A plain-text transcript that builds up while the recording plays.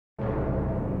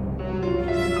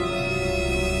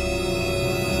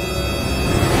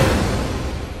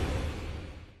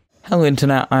Hello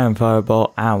Internet, I am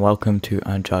Firebolt and welcome to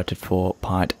Uncharted 4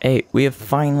 Part 8. We have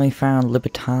finally found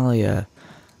Libertalia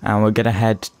and we're gonna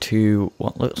head to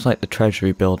what looks like the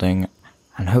treasury building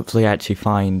and hopefully actually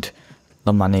find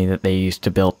the money that they used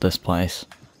to build this place.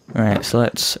 Right, so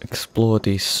let's explore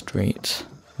these streets.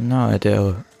 No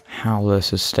idea how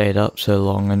this has stayed up so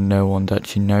long and no one's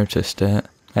actually noticed it.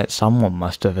 That someone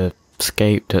must have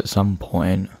escaped at some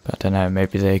point, but I don't know,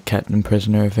 maybe they kept them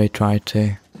prisoner if they tried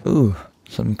to. Ooh.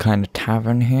 Some kind of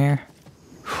tavern here.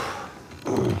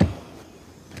 Not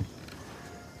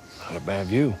a bad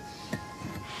view.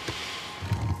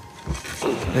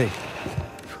 Hey.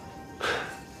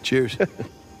 Cheers.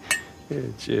 Yeah,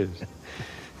 cheers.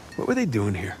 What were they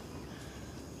doing here?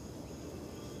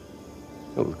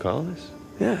 Oh, the colonists?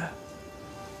 Yeah.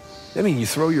 I mean, you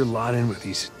throw your lot in with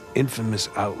these infamous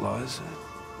outlaws,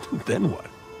 then what?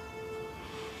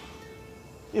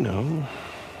 You know,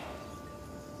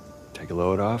 take a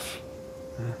load off,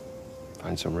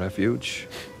 find some refuge,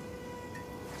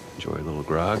 enjoy a little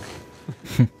grog.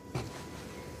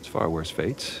 It's far worse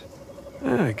fates.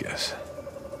 I guess.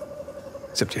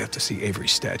 Except you have to see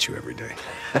Avery's statue every day.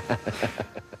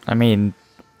 I mean,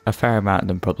 a fair amount of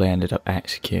them probably ended up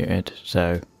executed,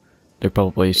 so they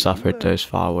probably suffered those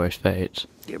far worse fates.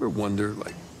 You ever wonder,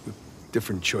 like, with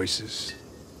different choices,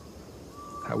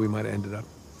 how we might have ended up?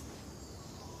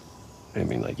 I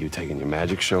mean, like you taking your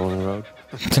magic show on the road?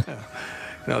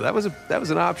 No, that was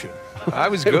an option. I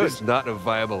was It good. was not a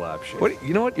viable option. What?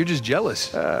 You know what? You're just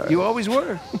jealous. You always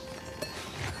were.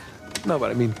 No,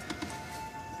 but I mean,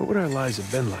 what would our lives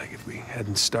have been like if we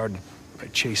hadn't started by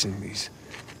chasing these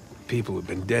people who've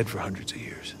been dead for hundreds of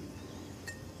years?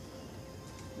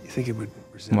 You think it would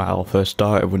resemble Well, for a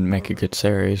start, it wouldn't make a good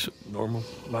series. normal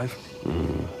life?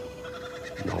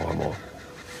 Normal.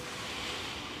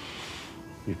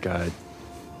 You've got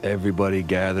everybody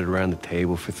gathered around the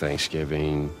table for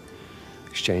Thanksgiving,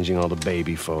 exchanging all the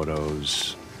baby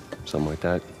photos, something like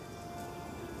that.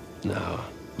 No,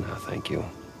 thank you.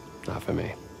 Not for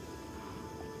me.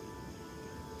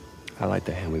 I like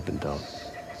the hand we've been dealt.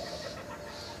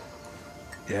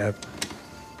 Yeah,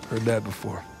 I've heard that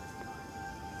before.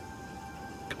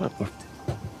 Come on,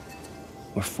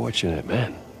 we're fortunate,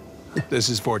 man. This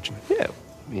is fortunate. Yeah.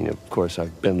 I mean, of course,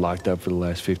 I've been locked up for the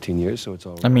last 15 years, so it's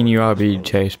all... I mean, you are being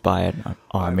chased by an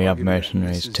army of This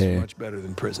mercenaries is too. much better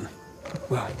than prison.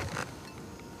 Well,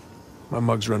 my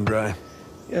mug's run dry.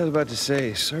 Yeah, I was about to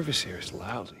say, service here is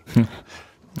lousy.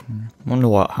 Wonder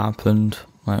what happened.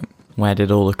 Like, where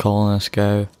did all the colonists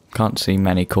go? Can't see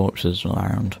many corpses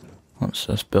around. What's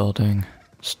this building?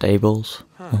 Stables?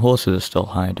 The horses are still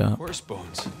tied up. Horse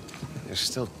bones. They're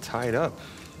still tied up.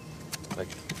 Like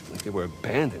they were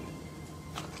abandoned.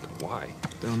 Why?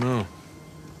 Don't know.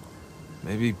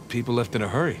 Maybe people left in a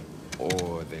hurry.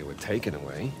 Or they were taken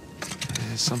away.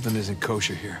 Something isn't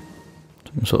kosher here.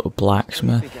 Some sort of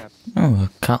blacksmith. Oh,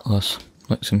 a cutlass.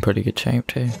 Looks in pretty good shape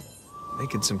too.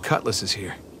 Making some cutlasses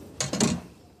here.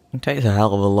 It takes a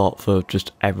hell of a lot for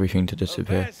just everything to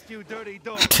disappear. You dirty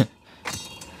dog.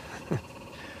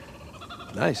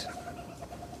 Nice.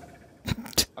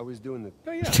 I was doing the...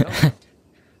 Oh, yeah.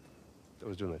 I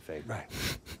was doing the thing. Right.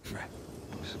 Right.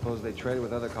 Suppose they traded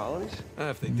with other colonies?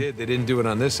 If they did, they didn't do it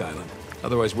on this island.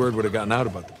 Otherwise, word would have gotten out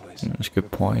about the place. That's a good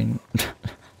point.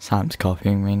 Sam's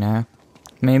copying me now.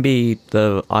 Maybe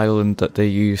the island that they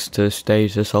used to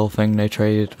stage this whole thing they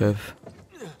traded with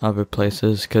other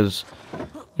places, because it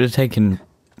would have taken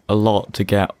a lot to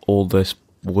get all this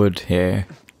wood here,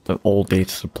 all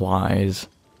these supplies.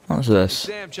 What's this?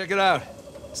 Sam, check it out.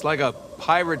 It's like a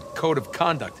pirate code of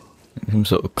conduct. Some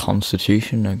sort of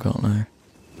constitution I got there.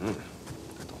 The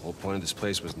whole point of this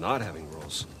place was not having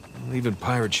rules. Well, even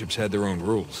pirate ships had their own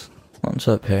rules. What's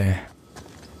up here?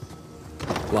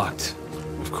 Locked,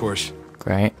 of course.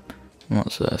 Great.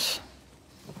 What's this?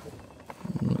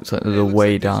 Looks like there's a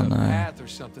way down there. Path or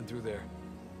something through there.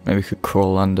 Maybe we could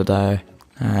crawl under there.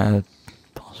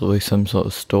 Possibly some sort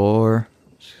of store.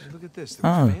 Hey, look at this. There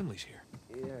are families here.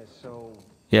 Yeah, so...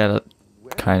 Yeah,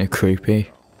 that's kind of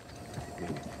creepy.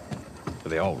 Are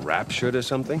they all raptured or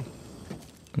something?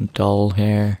 Doll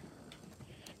here.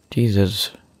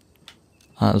 Jesus.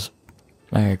 That's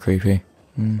very creepy.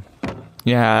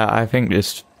 Yeah, I think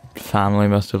this family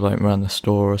must have like run the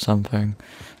store or something.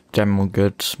 General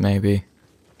goods, maybe.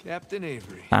 Captain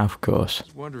Avery. Of course. I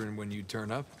was wondering when you'd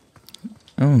turn up.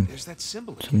 Oh, There's that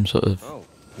symbol again. some sort of... Oh,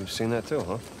 you've seen that too,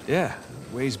 huh? Yeah,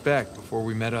 ways back before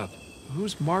we met up.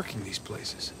 Who's marking these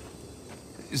places?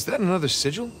 Is that another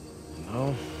sigil?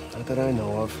 No, not that I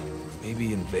know of.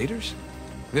 Maybe invaders?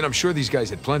 I mean, I'm sure these guys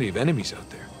had plenty of enemies out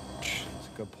there. That's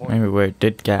a good point. Maybe where it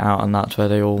did get out and that's where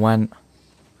they all went.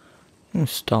 Ooh,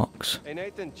 stocks. Hey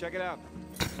Nathan, check it out.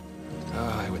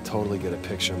 I would totally get a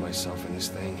picture of myself in this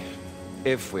thing.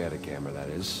 If we had a camera, that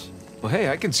is. Well, hey,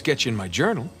 I can sketch in my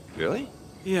journal. Really?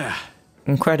 Yeah.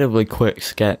 Incredibly quick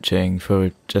sketching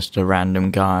for just a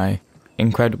random guy.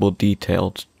 Incredible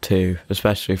detailed too,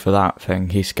 especially for that thing.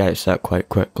 He sketched that quite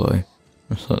quickly.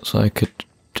 This looks like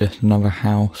just another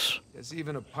house. There's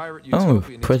even a pirate Oh,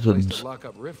 utopia next prisons. place to lock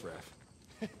up riffraff.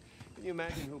 Can you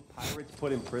imagine who pirates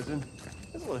put in prison?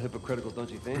 That's a little hypocritical, don't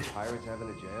you think? Pirates having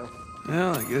a jail?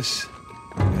 Well, I guess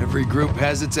every group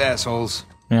has its assholes.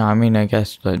 Yeah, I mean, I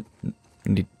guess that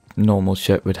the normal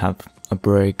ship would have a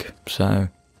brig, so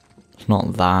it's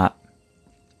not that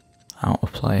out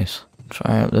of place.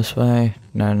 Try up this way.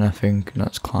 No, nothing.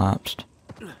 That's collapsed.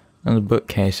 There's a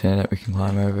bookcase here that we can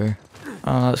climb over.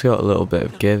 Oh, that's got a little bit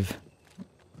of give.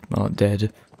 Well, it did.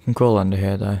 We can crawl under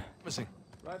here though. Missing.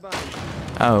 Right by you.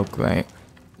 Oh, great.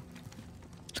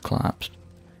 It's collapsed.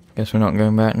 Guess we're not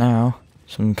going back now.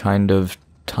 Some kind of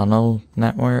tunnel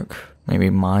network? Maybe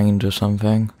mines or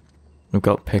something. We've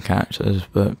got pickaxes,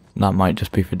 but that might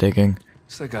just be for digging.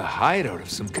 It's like a hideout of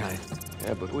some kind.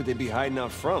 Yeah, but who would they be hiding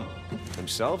out from?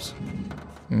 Themselves?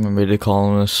 Maybe the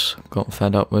colonists got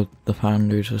fed up with the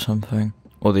founders or something.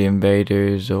 Or the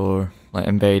invaders, or like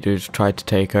invaders tried to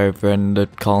take over and the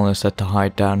colonists had to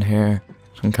hide down here.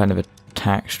 Some kind of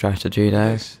attack strategy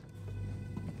there. Yes.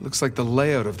 Looks like the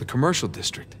layout of the commercial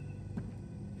district.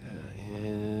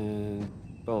 And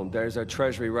boom, there's our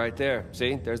treasury right there.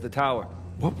 See, there's the tower.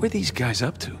 What were these guys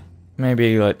up to?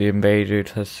 Maybe like the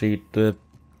invaders has seized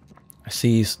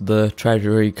the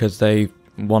treasury because they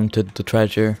wanted the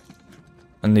treasure.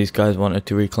 And these guys wanted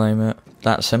to reclaim it.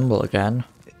 That symbol again.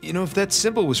 You know, if that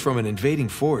symbol was from an invading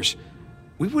force,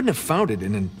 we wouldn't have found it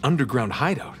in an underground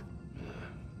hideout.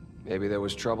 Maybe there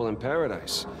was trouble in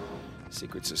paradise.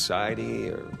 Secret society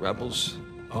or rebels.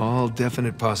 All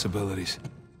definite possibilities.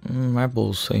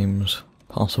 Rebels seems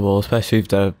possible, especially if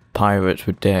the pirates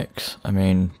were dicks. I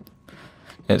mean,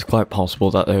 it's quite possible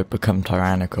that they would become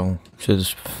tyrannical. Which is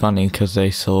funny because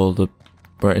they saw the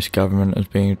British government as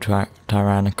being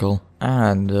tyrannical.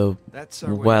 And a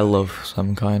well of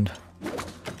some kind.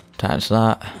 Attach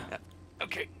that.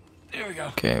 Okay, there we go.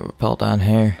 Okay, rappel down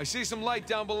here. I see some light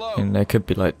down below. And there could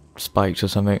be like spikes or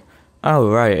something. Oh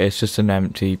right, it's just an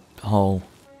empty hole.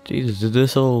 Jesus, did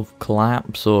this all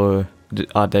collapse or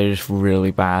are they just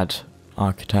really bad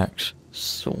architects?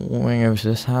 Swing over to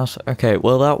this house. Okay,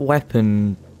 well that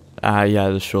weapon... yeah,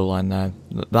 the shoreline there.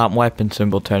 That weapon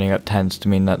symbol turning up tends to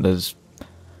mean that there's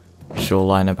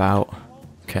shoreline about.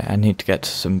 Okay, I need to get to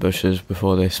some bushes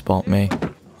before they spot me.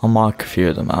 I'll mark a few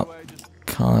of them up.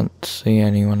 Can't see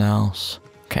anyone else.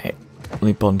 Okay,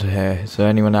 leap onto here. Is there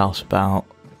anyone else about?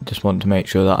 Just want to make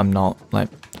sure that I'm not, like,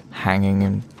 hanging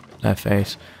in their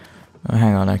face. Oh,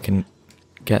 hang on, I can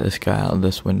get this guy out of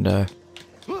this window.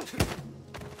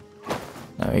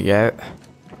 There we go.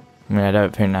 I mean, I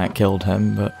don't think that killed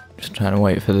him, but just trying to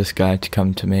wait for this guy to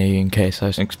come to me in case I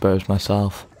expose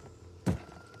myself.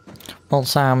 Well,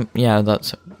 Sam, yeah,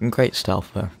 that's great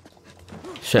stealth though.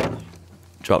 Shit.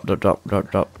 Drop.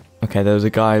 Okay, there's a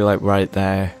guy like right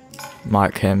there.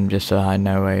 Mark him just so I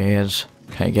know where he is.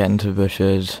 Okay, get into the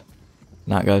bushes.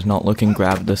 That guy's not looking,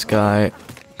 grab this guy.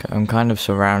 Okay, I'm kind of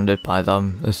surrounded by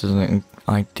them. This isn't an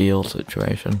ideal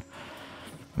situation.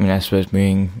 I mean, I suppose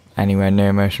being anywhere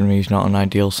near most of me is not an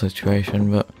ideal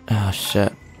situation, but... Oh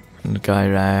shit. The guy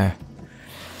there.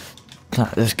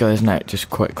 This guy's neck just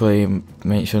quickly,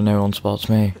 make sure no one spots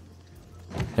me.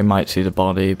 They might see the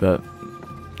body, but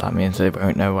that means they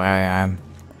won't know where I am.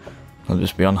 I'll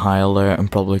just be on high alert and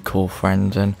probably call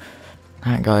friends in.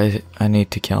 That guy, I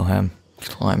need to kill him.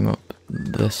 Climb up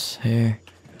this here.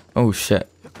 Oh shit.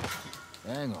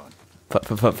 Hang on. Fuck.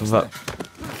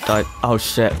 Die. Oh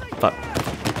shit. Fuck.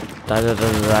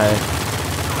 Die.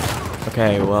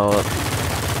 Okay, well,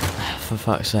 for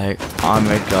fuck's sake, I'm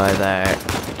a guy there.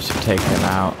 Should take him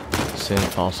out as soon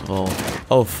as possible.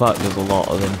 Oh fuck, there's a lot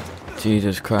of them.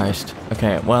 Jesus Christ.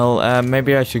 Okay, well,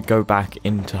 maybe I should go back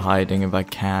into hiding if I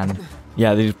can.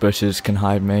 Yeah, these bushes can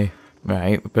hide me.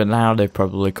 Right, but now they've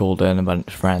probably called in a bunch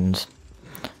of friends.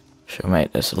 Should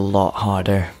make this a lot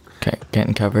harder. Okay, get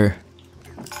in cover.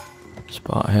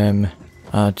 Spot him.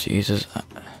 Oh Jesus.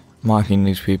 Marking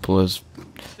these people is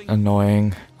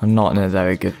annoying. I'm not in a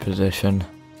very good position.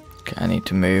 Okay, I need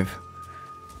to move.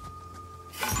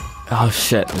 Oh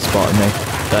shit, they spotted me.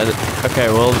 Okay,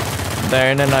 well,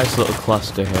 they're in a nice little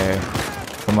cluster here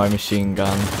for my machine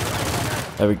gun.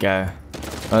 There we go.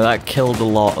 Well, that killed a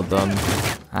lot of them,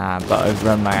 but I've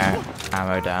run my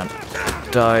ammo down.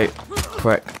 Die,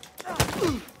 quick.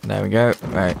 There we go.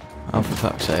 Right. Oh, for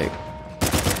fuck's sake.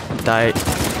 Die.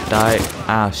 Die.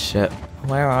 Ah, shit.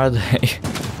 Where are they?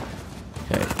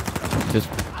 Okay. Just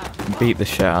beat the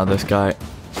shit out of this guy.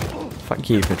 Fuck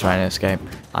you for trying to escape.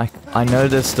 I know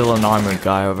there's still an armored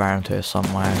guy around here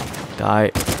somewhere.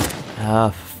 Die.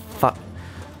 Ah, fuck.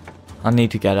 I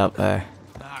need to get up there.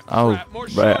 Oh,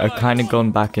 right. I've kind of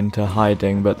gone back into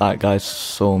hiding, but that guy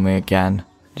saw me again.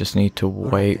 Just need to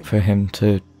wait for him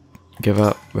to give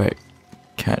up. Right.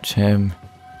 Catch him.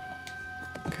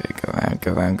 Okay,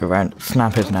 go around.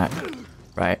 Snap his neck.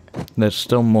 Right. There's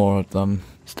still more of them.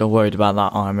 Still worried about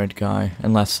that armored guy,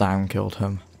 unless Sam killed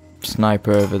him.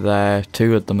 Sniper over there.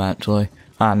 2 of them actually.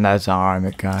 And there's our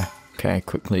armored guy. Okay,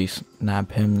 quickly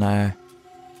nab him there.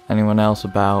 Anyone else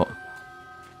about?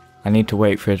 I need to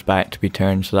wait for his back to be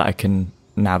turned so that I can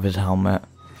nab his helmet.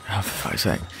 Oh, for fuck's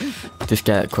sake. Just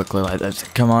get it quickly like this.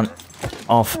 Come on.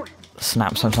 Off.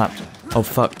 Snap. Oh,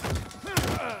 fuck.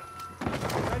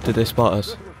 Did they spot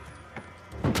us?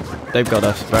 They've got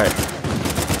us. Right.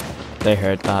 They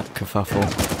heard that kerfuffle.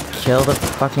 Kill the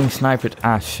fucking sniper.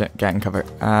 Ah, shit. Get in cover.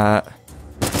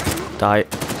 Die.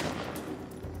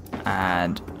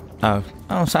 And... Oh,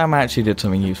 Sam actually did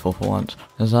something useful for once.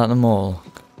 Is that them all?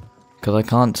 Because I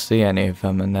can't see any of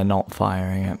them and they're not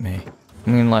firing at me. I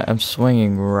mean, like, I'm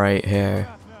swinging right here.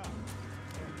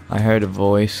 I heard a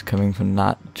voice coming from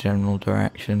that general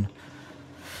direction.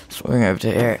 Swing over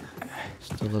to here.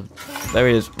 There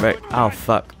he is. Right. Oh,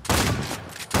 fuck.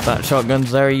 That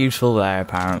shotgun's very useful there,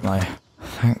 apparently.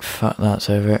 Thank fuck that's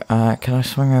over. Can I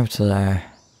swing over to there?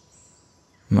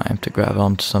 Might have to grab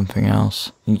onto something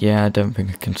else. Yeah, I don't think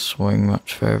I can swing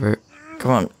much further.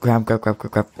 Come on, grab.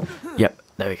 Yep,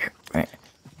 there we go. Right.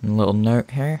 A little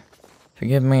note here.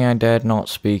 Forgive me, I dared not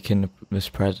speak in this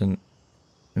present.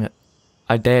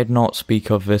 I dared not speak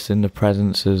of this in the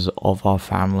presences of our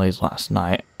families last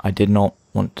night. I did not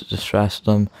want to distress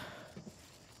them.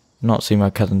 Not see my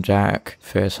cousin Jack.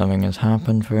 Fear something has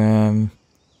happened for him.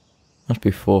 Must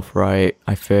be forthright.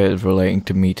 I fear it is relating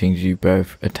to meetings you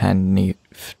both attend in the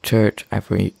church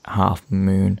every half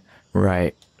moon.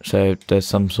 Right. So there's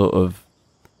some sort of...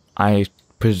 I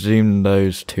presume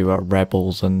those 2 are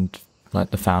rebels and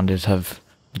like the founders have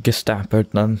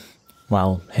Gestapo'd them.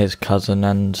 Well, his cousin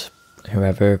and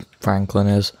whoever Franklin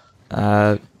is.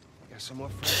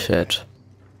 Shit.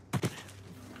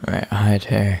 Right, hide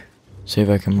here. See if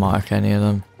I can mark any of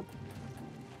them.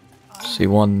 See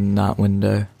one in that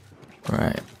window.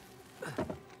 Right.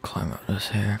 Climb up this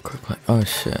here quickly. Oh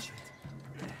shit.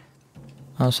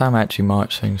 Oh, Sam actually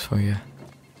marks things for you.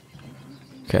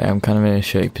 Okay, I'm kind of in a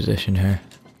shitty position here.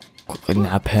 Quickly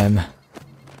nab him.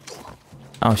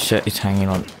 Oh shit, he's hanging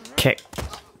on. Kick.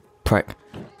 Prick.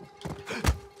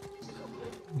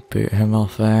 Boot him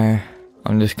off there.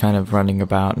 I'm just kind of running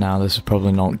about now. This is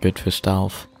probably not good for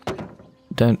stealth.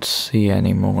 Don't see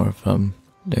any more of them.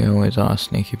 They always are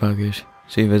sneaky buggers.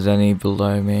 See if there's any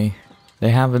below me. They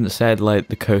haven't said like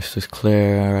the coast is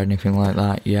clear or anything like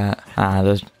that yet. Ah,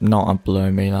 there's not a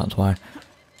below me, that's why.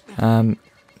 Yeah,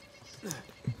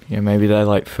 maybe they're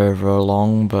like further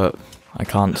along, but I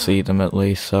can't see them at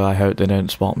least, so I hope they don't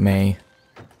spot me.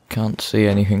 Can't see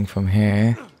anything from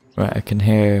here. Right, I can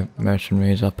hear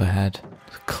mercenaries up ahead.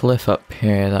 There's a cliff up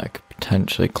here that I could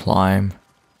potentially climb.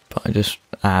 But I just...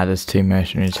 Ah, there's 2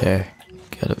 mercenaries here.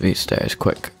 Get up these stairs,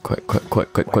 quick. Boot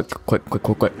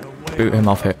him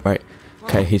off here, right.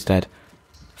 Okay, he's dead.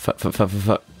 Fuck.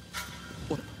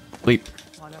 Leap.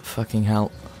 Fucking hell.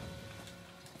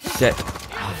 Shit.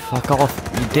 Oh, fuck off.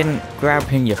 You didn't grab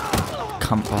him, you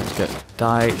cunt bastard.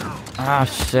 Die. Ah,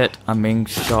 shit. I'm being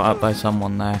shot at by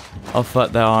someone there. Oh,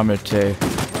 fuck, they're armored too.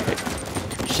 Okay.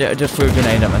 Shit, I just threw a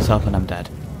grenade at myself and I'm dead.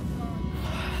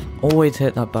 Always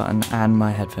hit that button and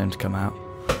my headphones come out.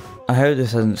 I hope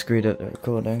this hasn't screwed up the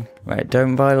recording. Right,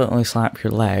 don't violently slap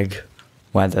your leg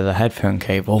where there's a headphone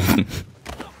cable.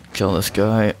 Kill this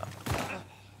guy.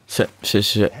 Shit.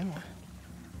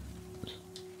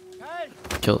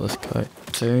 Kill this guy.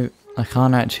 So, I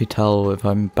can't actually tell if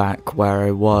I'm back where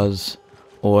I was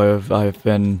or if I've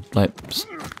been, like,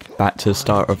 back to the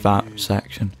start of that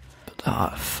section. But there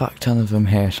are a fuck ton of them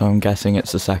here, so I'm guessing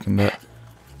it's the second bit.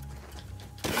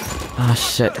 Ah,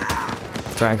 shit.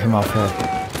 Drag him off here.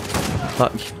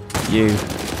 Fuck you.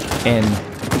 In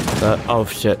the... Oh,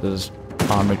 shit, there's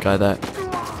an armored guy there.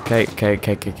 Okay.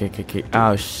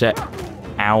 Oh, shit.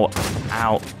 Ow.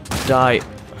 Die.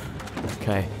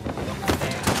 Okay.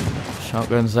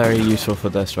 Shotgun's very useful for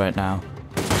this right now.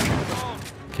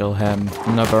 Kill him.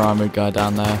 Another armored guy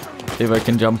down there. See if I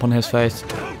can jump on his face.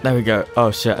 There we go.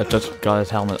 Oh, shit, I just got his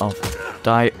helmet off.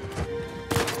 Die.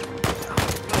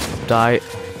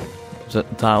 Is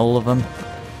that all of them?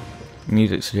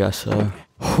 Music suggests so.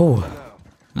 Whew.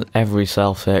 Every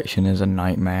cell section is a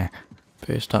nightmare.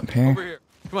 First up here. Over here.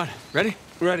 Come on. Ready?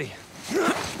 Ready.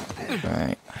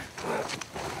 Right.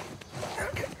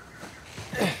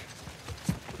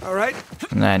 All right.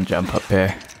 And then jump up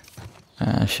here.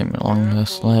 Shimmy along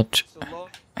this ledge.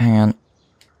 Hang on.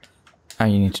 Oh,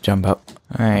 you need to jump up.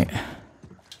 Alright.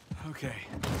 Okay.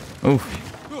 Oof.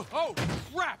 Oh,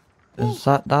 crap!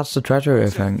 That's the treasure, I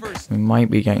think. We might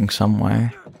be getting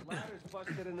somewhere.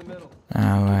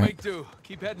 Alright. Make do.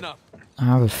 Keep heading up. I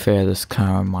have a fear this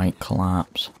car might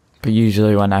collapse. But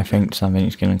usually when I think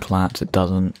something's gonna collapse, it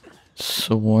doesn't.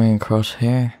 Swing across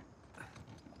here.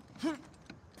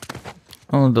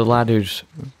 Oh, the ladder's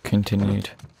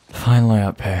continued. Finally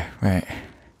up here. Right.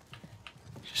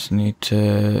 Just need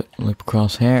to loop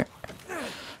across here.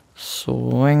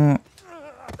 Swing.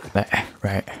 There.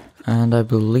 Right. And I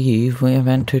believe we have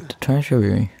entered the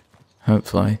treasury.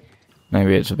 Hopefully.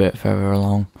 Maybe it's a bit further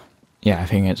along. Yeah, I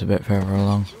think it's a bit further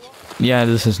along. Yeah,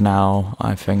 this is now,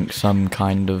 I think, some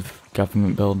kind of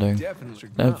government building.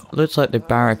 Looks like they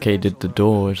barricaded the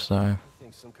doors, though.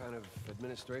 Think some kind of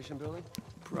administration building?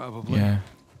 Probably. Yeah.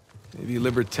 Maybe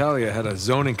Libertalia had a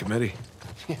zoning committee.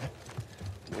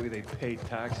 Maybe they paid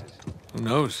taxes. Who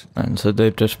knows? And so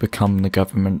they've just become the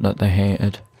government that they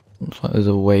hated. Looks like there's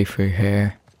a way through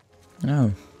here.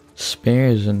 Oh,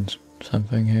 spears and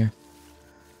something here.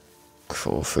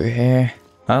 Crawl through here.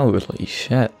 Holy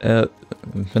shit. It's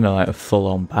been like a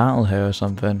full-on battle here or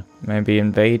something. Maybe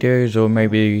invaders or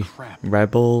maybe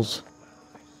rebels.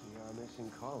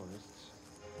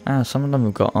 Ah, some of them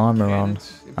have got armor on.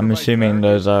 I'm assuming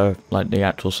those are like the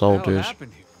actual soldiers.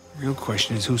 Real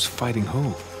question is who's fighting who?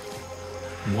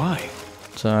 Why?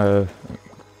 So,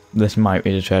 this might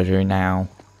be the treasury now.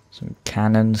 Some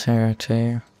cannons here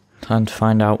too. Time to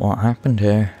find out what happened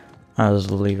here. Oh, there's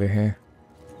the lever here.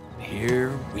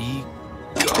 Here we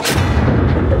go.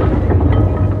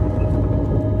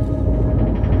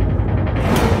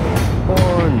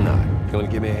 Or not. You wanna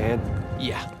give me a hand?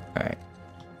 Yeah. Right.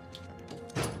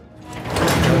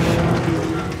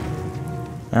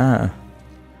 Ah.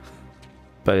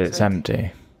 But it's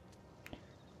empty.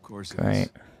 Of course. Great.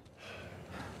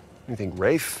 You think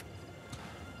Rafe?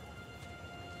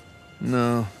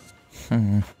 No.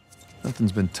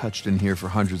 Nothing's been touched in here for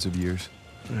hundreds of years.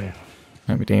 Right.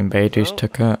 Maybe the invaders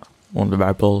took it. Or the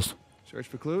rebels. Search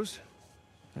for clues?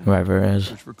 Whoever it is.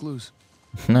 Search for clues.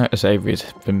 Notice Avery's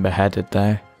been beheaded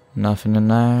there. Nothing in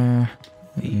there.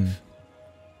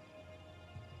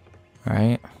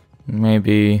 Right.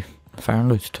 Maybe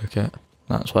Founders took it.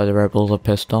 That's why the rebels are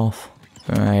pissed off.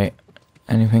 Right.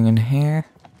 Anything in here?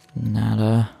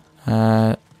 Nada.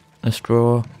 A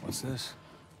straw. What's this?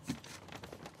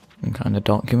 Some kind of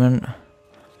document.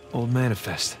 Old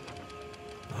manifest.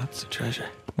 Lots of treasure.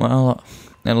 Well,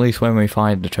 at least when we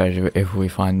find the treasure, if we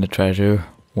find the treasure,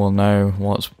 we'll know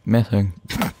what's missing.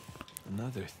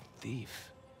 Another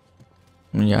thief.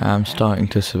 Yeah, I'm starting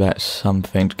to suspect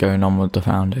something's going on with the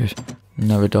Founders.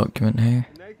 Another document here.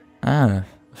 Ah,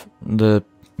 the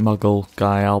Muggle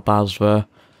guy Albazver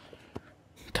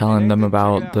telling them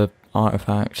about the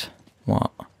artifact.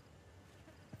 What?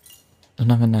 There's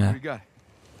nothing What do there. you got?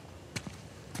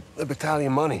 Libertalia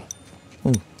money.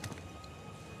 Ooh.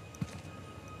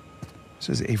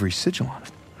 Says Avery sigil on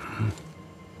it.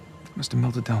 Must have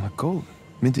melted down the gold.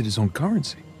 Minted his own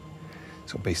currency.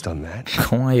 So based on that,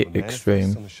 Quite the manifest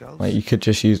extreme. on the shelves? Like, you could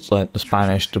just use like the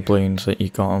Spanish doubloons that you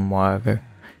got on whatever.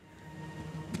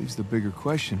 Leaves the bigger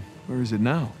question. Where is it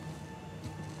now?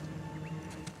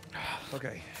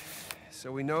 Okay,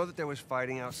 so we know that there was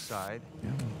fighting outside.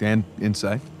 Yeah. Dan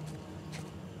inside.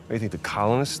 What, do you think the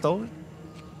colonists stole it?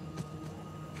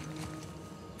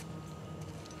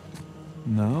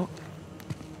 No.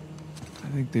 I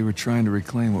think they were trying to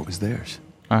reclaim what was theirs.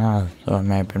 Ah, so I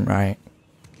may have been right.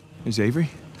 There's Avery.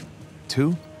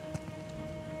 2.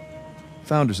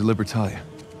 Founders of Libertalia.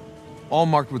 All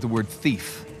marked with the word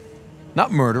thief.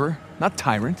 Not murderer, not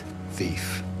tyrant.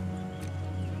 Thief.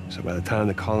 So by the time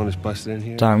the colonists busted in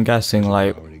here, So I'm guessing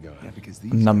like already gone. Yeah, because a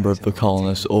these number guys of the have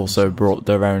colonists taken also themselves. brought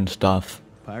their own stuff.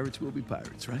 Pirates will be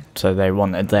pirates, right? So they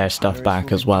wanted their stuff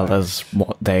back as well as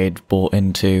what they'd bought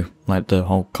into, like the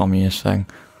whole communist thing.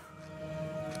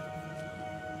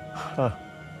 Huh.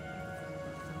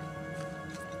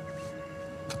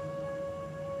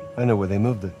 I know where they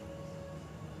moved it.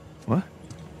 What?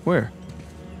 Where?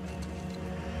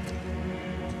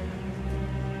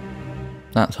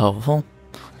 That's helpful.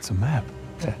 It's a map.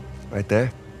 Yeah, right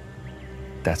there.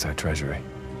 That's our treasury.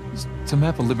 It's a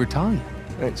map of Libertalia.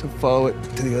 Right, so follow it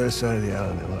to the other side of the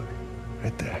island and look.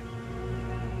 Right there.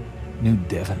 New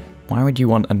Devon. Why would you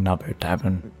want another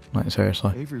Devon? Like,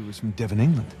 seriously. Avery was from Devon,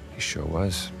 England. He sure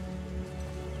was.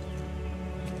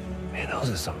 Those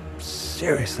are some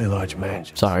seriously large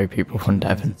mansions. Sorry, people from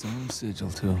Devon. Its own sigil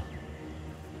too.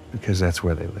 Because that's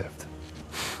where they lived.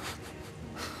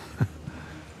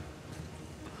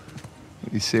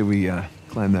 You say we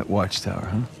climb that watchtower,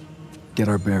 huh? Get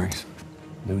our bearings.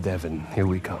 New Devon, here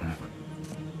we come.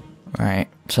 Right,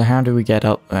 so how do we get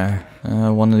up there?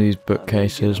 One of these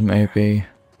bookcases maybe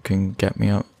can get me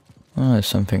up. Oh, there's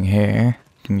something here.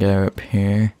 Can go up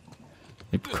here.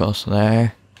 Across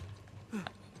there.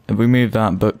 If we move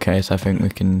that bookcase, I think we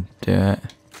can do it.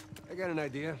 I got an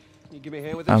idea. You give me a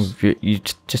hand with Oh, this? you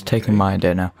just taking my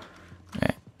idea now.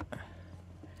 Yeah.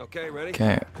 Okay, ready?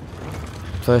 Okay.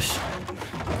 Push.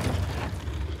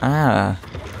 Ah,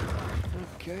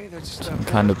 Okay, that's some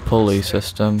kind of pulley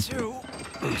system.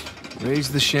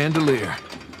 Raise the chandelier.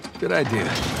 Good idea.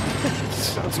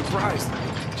 Sound surprised.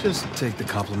 Just take the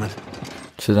compliment.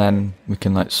 So then we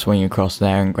can like swing across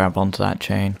there and grab onto that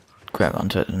chain. Grab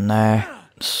onto it in there.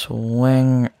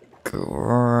 Swing.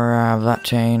 Grab that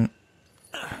chain.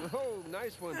 Oh,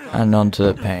 nice one. And onto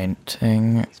the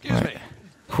painting. Excuse me.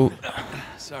 Ooh.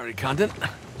 Sorry, Condon.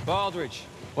 Baldridge.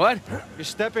 What? You're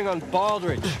stepping on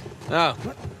Baldridge. Oh.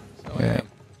 Okay.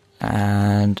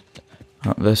 And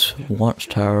up this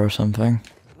watchtower or something.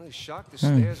 I'm really shocked the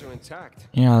stairs are intact.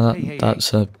 Yeah, Hey,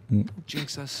 that's a...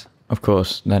 Jinx us. Of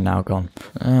course, they're now gone.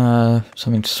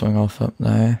 Something to swing off up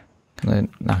there.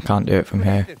 I can't do it from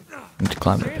here. I need to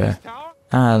climb up here.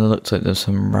 Ah, it looks like there's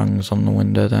some rungs on the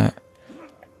window there.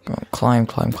 Go on, climb,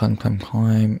 climb, climb, climb,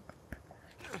 climb.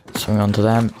 Swing onto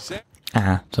them.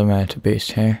 Ah, some to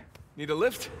beast here. Need a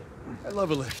lift? I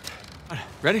love a lift.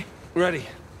 Ready? Ready.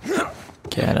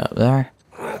 Get up there.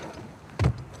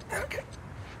 Okay.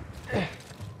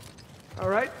 All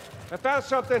right. I found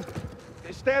something.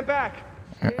 Stand back.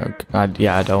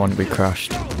 Yeah, I don't want to be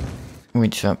crushed.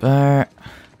 Reach up there.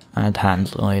 And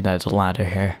handily, there's a ladder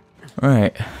here.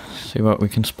 Right, see what we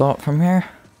can spot from here.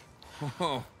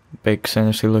 Oh, Big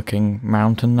sinister looking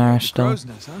mountain there still. crow's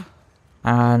nest, huh?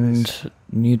 And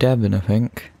New Devon, I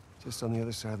think. Just on the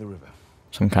other side of the river.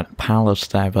 Some kind of palace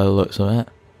there by the looks of it.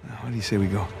 What do you say we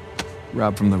go?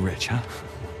 Rob from the rich, huh?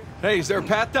 Hey, is there a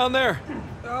path down there?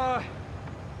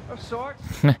 Of sorts.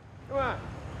 Come on.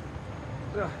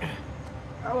 So,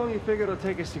 how long you figure it'll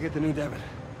take us to get to New Devon?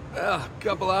 Well, a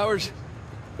couple hours.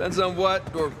 Depends on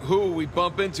what or who we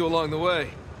bump into along the way.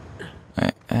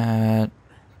 Right, can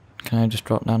I just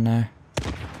drop down there?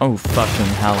 Oh, fucking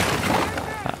hell.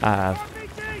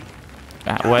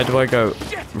 Where do I go?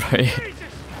 Right.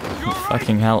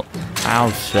 Fucking hell.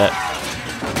 Ow, shit.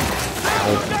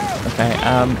 Ow. Okay,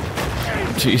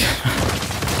 jeez.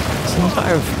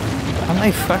 Am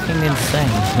I fucking insane?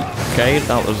 Okay,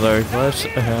 that was very close.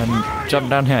 Jump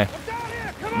down here.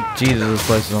 Jesus, this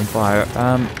place is on fire.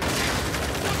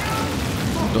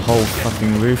 The whole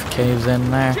fucking roof caves in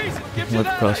there. Look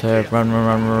across here. Run, run,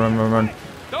 run, run, run, run.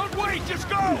 Don't wait, just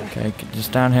go! Okay,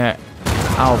 just down here.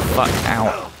 Ow, fuck,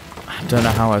 ow. I don't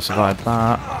know how I survived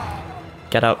that.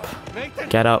 Get up.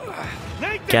 Get up.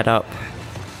 Get up.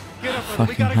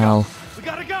 Fucking hell. We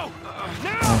gotta go!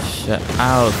 Oh shit.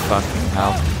 Ow, fucking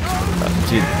hell.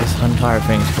 Dude, this entire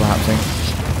thing's collapsing.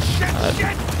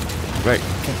 Right,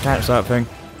 catch that thing.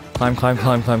 Climb, climb,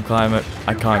 climb, climb, climb it.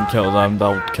 I can't kill them,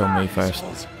 they'll kill me first.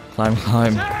 Climb,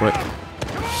 climb, quick.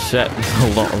 Shit, there's a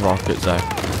lot of rockets there.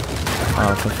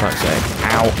 Oh, for fuck's sake.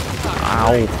 Ow.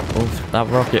 Ow. Oof, that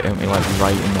rocket hit me like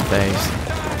right in the face.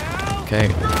 Okay.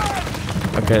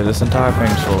 Okay, this entire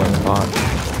thing's falling apart.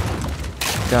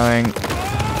 Going.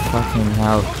 Fucking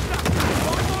hell.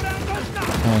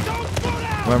 Okay.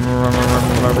 Run, run, run, run,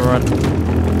 run, run, run.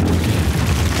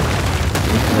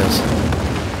 Look at this.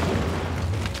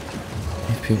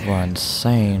 These people are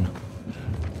insane.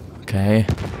 Okay.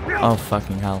 Oh,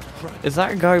 fucking hell. Is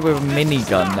that a guy with a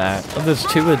minigun there? Oh, there's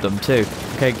two of them, too.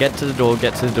 Okay, get to the door,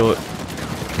 get to the door.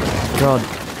 God.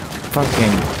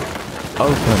 Fucking.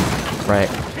 Open. Right.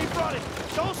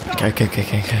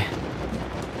 Okay.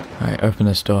 Alright, open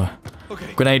this door.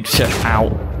 Grenade shit.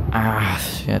 Ow. Ah,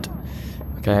 shit.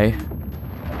 Okay.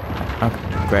 Oh,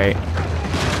 great.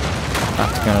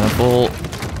 That's gonna fall.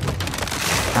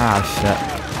 Ah, shit.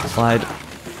 Slide.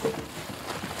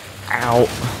 Ow.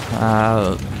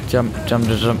 Jump.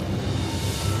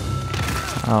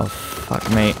 Oh, fuck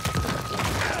me.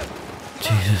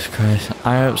 Jesus Christ.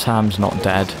 I hope Sam's not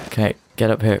dead. Okay, get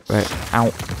up here. Right. Ow.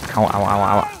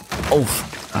 Oof.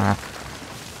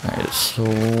 Right,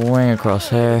 swing across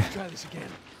here.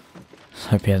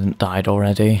 Hope he hasn't died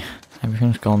already.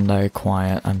 Everything's gone very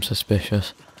quiet. I'm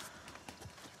suspicious.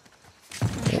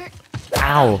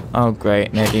 Ow! Oh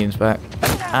great, Nadine's back.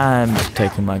 I'm just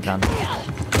taking my gun.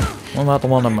 What about the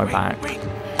one on my back?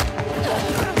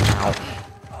 Ow.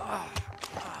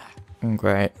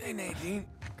 Great. Hey, Nadine.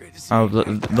 Great to see Oh,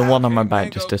 you. the one on my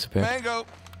back just disappeared. Mango.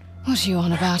 What are you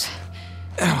on about?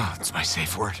 Oh, it's my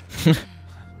safe word.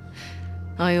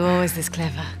 Are you always this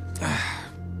clever?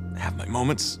 Have my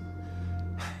moments.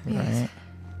 Right.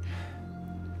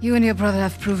 You and your brother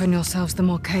have proven yourselves the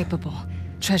more capable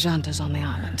treasure hunters on the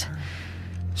island.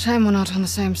 Shame we're not on the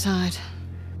same side.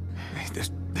 Hey, there's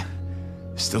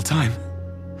still time.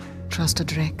 Trust a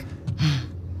Drake.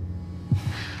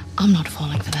 I'm not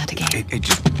falling for that again. Hey,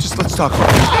 just let's talk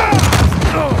about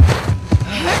this.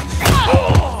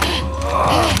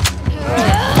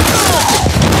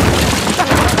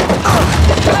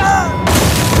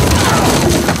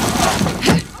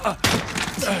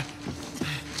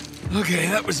 Okay,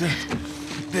 that was a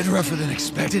bit rougher than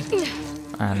expected.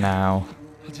 And now,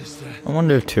 I'll just, I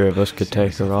wonder if two of us could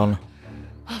take her on.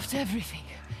 After everything,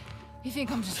 you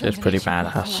think I'm just She's pretty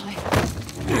badass.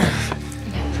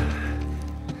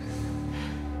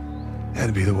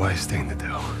 That'd be the wise thing to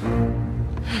do.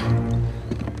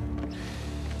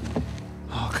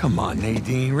 Oh, come on,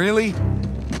 Nadine, really?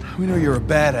 We know you're a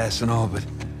badass and all, but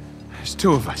there's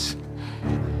two of us.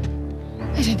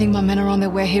 I don't think my men are on their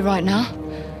way here right now.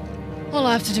 All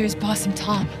I have to do is buy some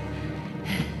time.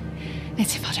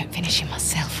 Let's see if I don't finish him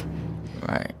myself.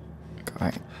 Right.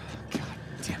 Right. God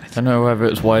damn it. Don't know whether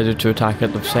it's wiser to attack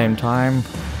at the same time.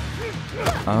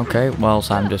 Okay, well,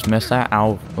 Sam just missed that.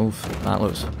 Ow. Oof, that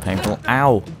looks painful.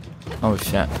 Ow! Oh,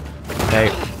 shit. Okay.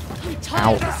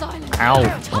 Ow.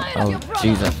 Ow! Oh,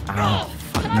 Jesus. Ow.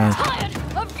 Fuck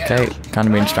me. Okay, kind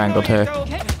of being strangled here.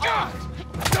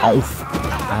 Ow.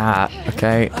 Ah,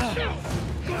 okay.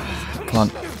 Come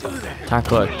on.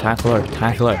 Tackle her, tackle her,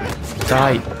 tackle her.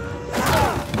 Die!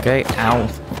 Okay, ow.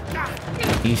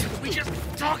 He's... He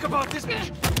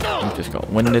just got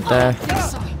winded there.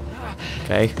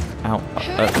 Okay, ow.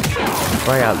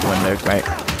 Right out the window, great.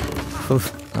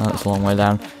 Oof, that's a long way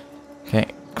down. Okay,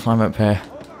 climb up here.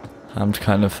 I'm just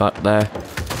kind of fucked there.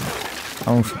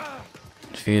 Oh,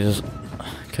 Jesus.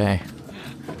 Okay.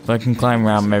 If I can climb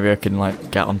around, maybe I can,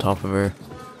 like, get on top of her.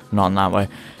 Not in that way.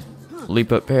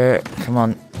 Leap up here. Come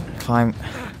on. Climb.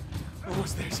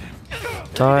 Almost there, Sam.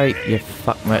 Die, you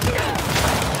fuck me.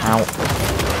 Ow.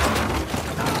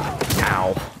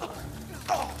 Ow.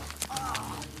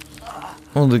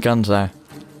 All the guns there.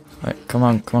 Right, come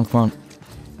on, come on, come on.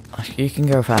 You can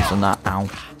go faster than that. Ow.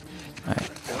 Right.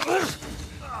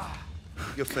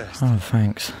 You're fast. Oh,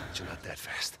 thanks. But you're not that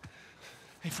fast.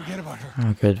 Hey, forget about her.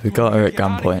 Oh, good. We got her at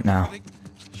gunpoint now.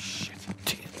 Shit.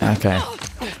 Okay.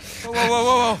 Whoa, whoa, whoa,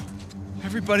 whoa, whoa.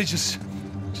 Everybody just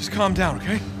calm down,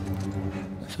 okay?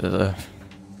 This is a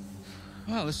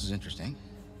Well, this is interesting.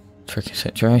 tricky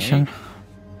situation.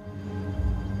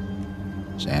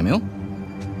 Samuel?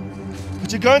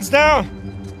 Put your guns down!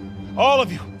 All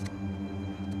of you!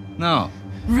 No.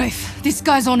 Rafe, this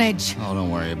guy's on edge. Oh,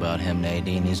 don't worry about him,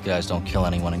 Nadine. These guys don't kill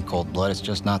anyone in cold blood. It's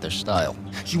just not their style.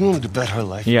 You wanted to bet her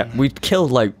life. Yeah, we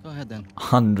killed like Go ahead, then.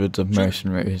 hundreds of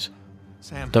mercenaries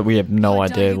Sam. that we have no Why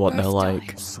don't idea you what they're both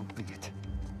like. So be it.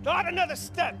 Not another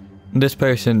step! This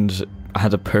person's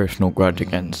had a personal grudge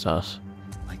against us.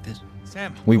 Like this?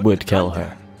 Sam. We put would the kill gun her.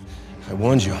 down. I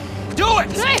warned you. Do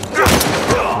it!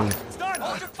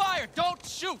 Hold your fire! Don't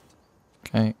shoot!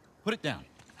 Okay, Put it down.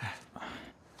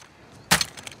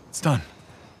 It's done.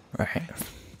 right.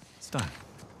 It's done.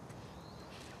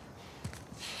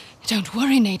 Don't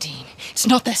worry, Nadine. It's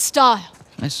not their style.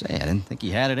 I say, I didn't think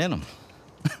he had it in him.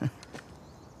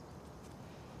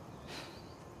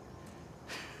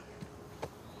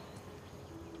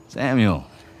 Samuel.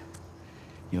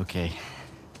 You okay?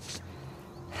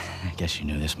 I guess you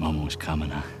knew this moment was coming,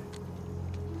 huh?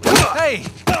 Hey!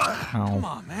 Come Ow.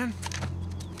 on, man.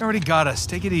 You already got us.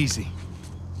 Take it easy.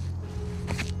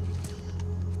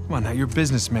 Come on, now you're a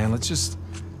businessman. Let's just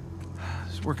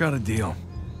work out a deal.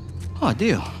 Oh, a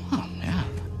deal. Oh, yeah.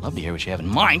 Love to hear what you have in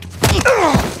mind.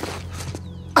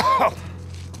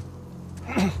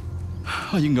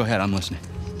 Oh, you can go ahead. I'm listening.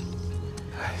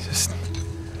 Just...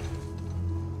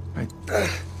 Right.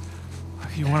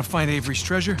 You want to find Avery's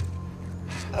treasure?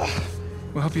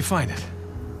 We'll help you find it.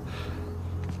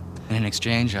 And in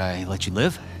exchange, I let you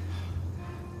live?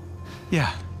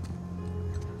 Yeah.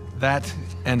 That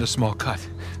and a small cut.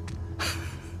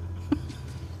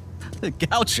 The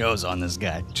gauchos on this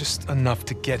guy. Just enough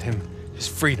to get him his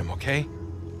freedom, okay?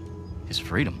 His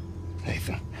freedom.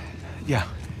 Nathan. Yeah.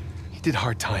 He did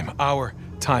hard time. Our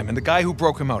time. And the guy who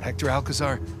broke him out, Hector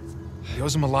Alcazar, he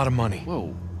owes him a lot of money. Whoa,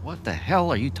 what the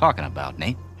hell are you talking about,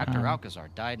 Nate? Hector Alcazar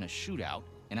died in a shootout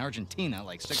in Argentina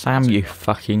like 6 Sam, months you ago.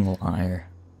 fucking liar.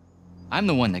 I'm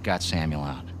the one that got Samuel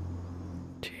out.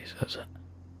 Jesus.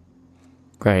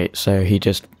 Great, so he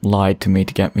just lied to me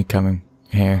to get me coming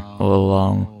here all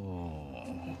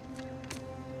along.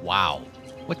 Wow.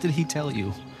 What did he tell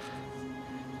you?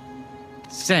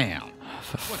 Sam,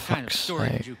 For what kind of fuck's story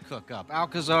sake. did you cook up?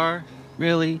 Alcazar?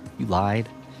 Really? You lied?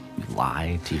 You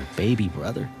lied to your baby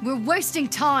brother? We're wasting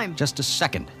time. Just a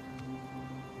second.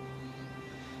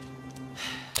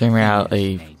 In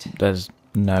reality, Nate, there's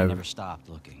I no never stopped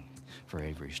looking for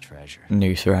Avery's treasure.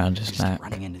 noose around I his just kept neck.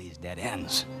 running into these dead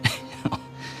ends.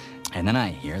 And then I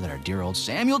hear that our dear old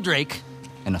Samuel Drake,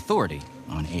 an authority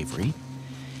on Avery,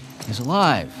 is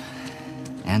alive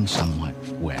and somewhat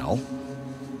well.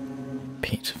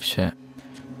 Piece of shit.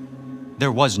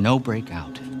 There was no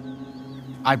breakout.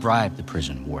 I bribed the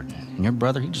prison warden, and your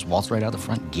brother, he just waltzed right out the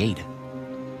front gate.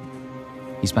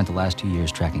 He spent the last 2 years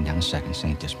tracking down a second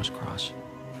St. Dismas cross.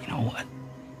 You know what?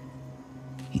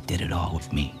 He did it all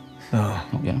with me. Oh,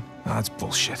 Oh, yeah? that's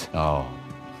bullshit. Oh.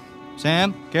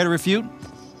 Sam, care to refute?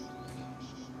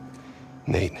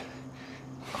 Nate,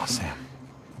 Oh, Sam.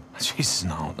 Jesus,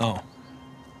 no.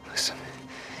 listen.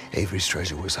 Avery's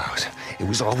treasure was ours. It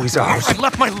was always ours. I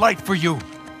left my light for you.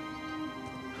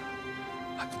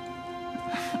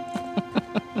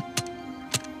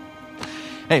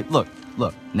 Hey, look,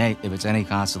 Nate, if it's any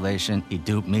consolation, he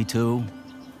duped me too.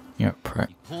 You're a prick.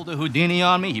 He pulled a Houdini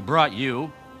on me, he brought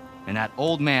you and that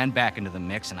old man back into the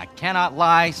mix, and I cannot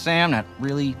lie, Sam, that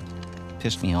really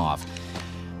pissed me off.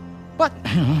 But,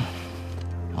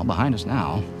 all behind us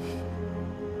now.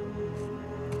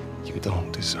 You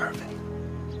don't deserve it.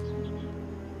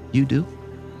 You do?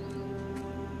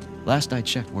 Last I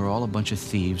checked, we're all a bunch of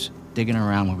thieves digging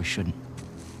around where we shouldn't.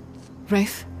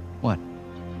 Rafe, What?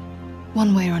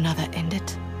 one way or another, end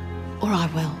it. Or I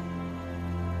will.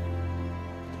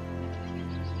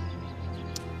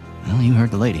 Well, you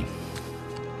heard the lady.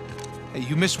 Hey,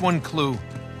 you missed one clue,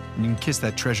 and you can kiss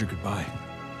that treasure goodbye.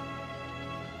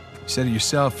 You said it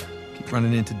yourself, keep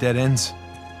running into dead ends.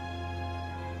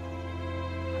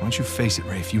 Why don't you face it,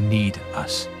 Rafe? You need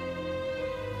us.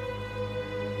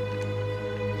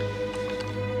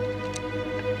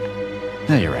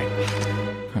 No, you're right.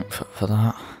 For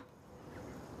that.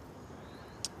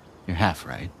 You're half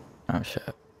right. Oh shit.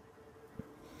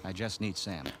 I just need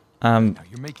Sam. Now,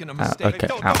 you're making a mistake. Okay.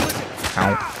 Don't Ow. listen.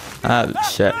 Ow.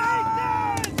 Shit.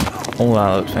 Oh,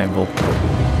 that looks painful.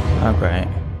 Oh, great.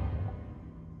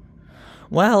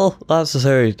 Well, that's the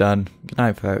series done. Good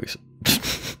night, folks.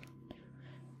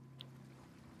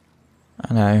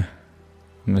 I know.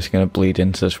 I'm just gonna bleed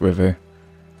into this river.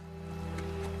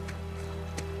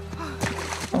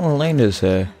 Oh, Elena's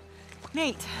here.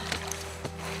 Nate.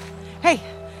 Hey,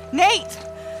 Nate!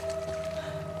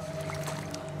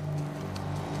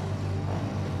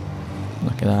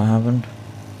 Look at that happened.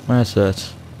 Where's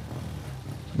this?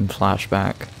 Some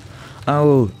flashback.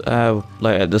 Oh,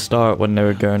 like at the start when they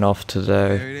were going off to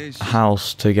the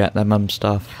house to get their mum's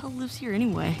stuff. Who lives here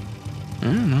anyway?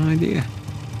 No idea.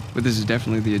 But this is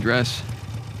definitely the address.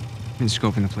 Been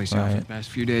scoping the place out for the past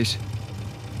few days.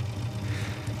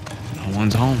 No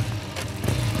one's home.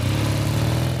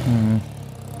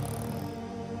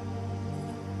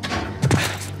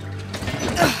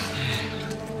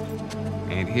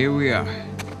 And here we are.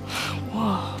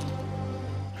 Whoa,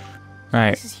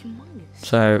 Right, this is humongous.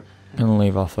 so I'm gonna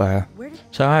leave off there. Where did...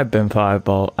 So I've been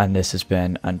Firebolt, and this has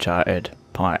been Uncharted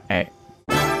Part 8.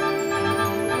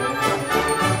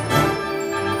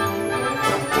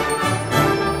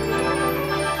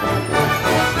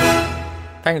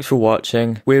 Thanks for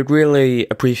watching. We'd really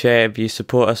appreciate it if you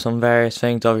support us on various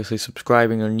things, obviously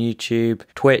subscribing on YouTube,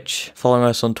 Twitch, following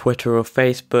us on Twitter or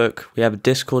Facebook. We have a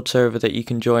Discord server that you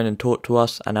can join and talk to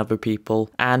us and other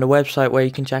people, and a website where you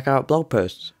can check out blog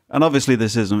posts. And obviously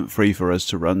this isn't free for us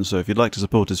to run, so if you'd like to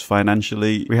support us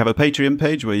financially, we have a Patreon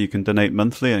page where you can donate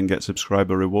monthly and get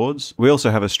subscriber rewards. We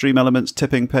also have a Stream Elements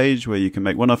tipping page where you can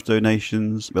make one-off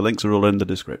donations. The links are all in the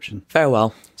description.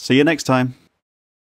 Farewell. See you next time.